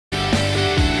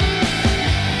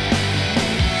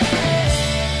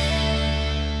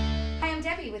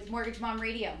Mortgage Mom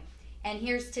Radio. And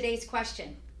here's today's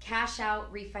question. Cash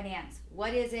out refinance.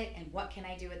 What is it and what can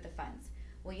I do with the funds?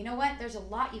 Well, you know what? There's a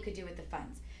lot you could do with the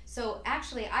funds. So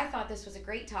actually, I thought this was a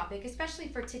great topic, especially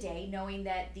for today, knowing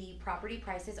that the property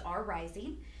prices are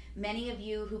rising. Many of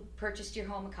you who purchased your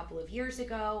home a couple of years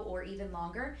ago or even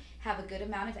longer have a good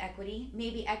amount of equity.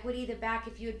 Maybe equity that back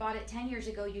if you had bought it 10 years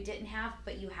ago you didn't have,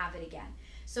 but you have it again.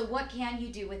 So what can you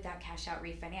do with that cash out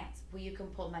refinance? Well, you can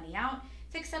pull money out,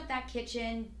 fix up that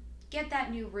kitchen, get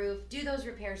that new roof, do those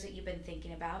repairs that you've been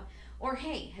thinking about. Or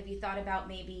hey, have you thought about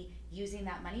maybe using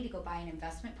that money to go buy an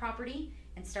investment property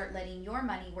and start letting your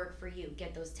money work for you?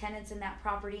 Get those tenants in that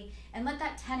property and let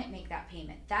that tenant make that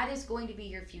payment. That is going to be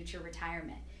your future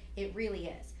retirement. It really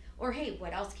is. Or hey,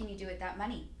 what else can you do with that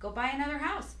money? Go buy another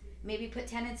house. Maybe put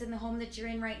tenants in the home that you're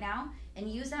in right now and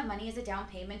use that money as a down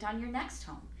payment on your next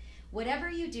home. Whatever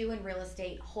you do in real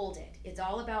estate, hold it. It's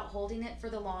all about holding it for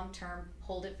the long term,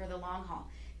 hold it for the long haul.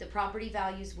 The property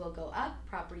values will go up,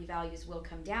 property values will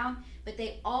come down, but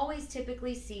they always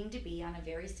typically seem to be on a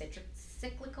very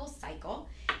cyclical cycle,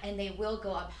 and they will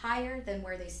go up higher than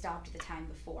where they stopped the time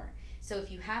before. So if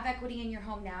you have equity in your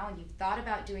home now and you've thought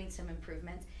about doing some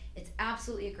improvements, it's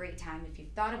absolutely a great time. If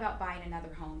you've thought about buying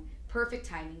another home, perfect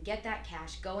timing, get that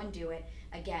cash, go and do it.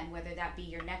 Again, whether that be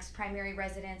your next primary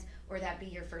residence or that be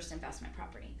your first investment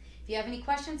property. If you have any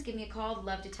questions, give me a call. I'd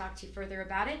love to talk to you further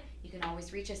about it. You can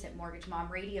always reach us at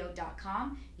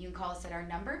mortgagemomradio.com. You can call us at our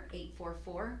number,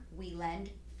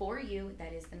 844-WE-LEND-4U.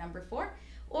 That is the number 4.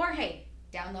 Or hey,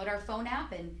 download our phone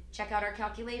app and check out our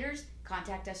calculators.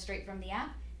 Contact us straight from the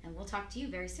app, and we'll talk to you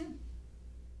very soon.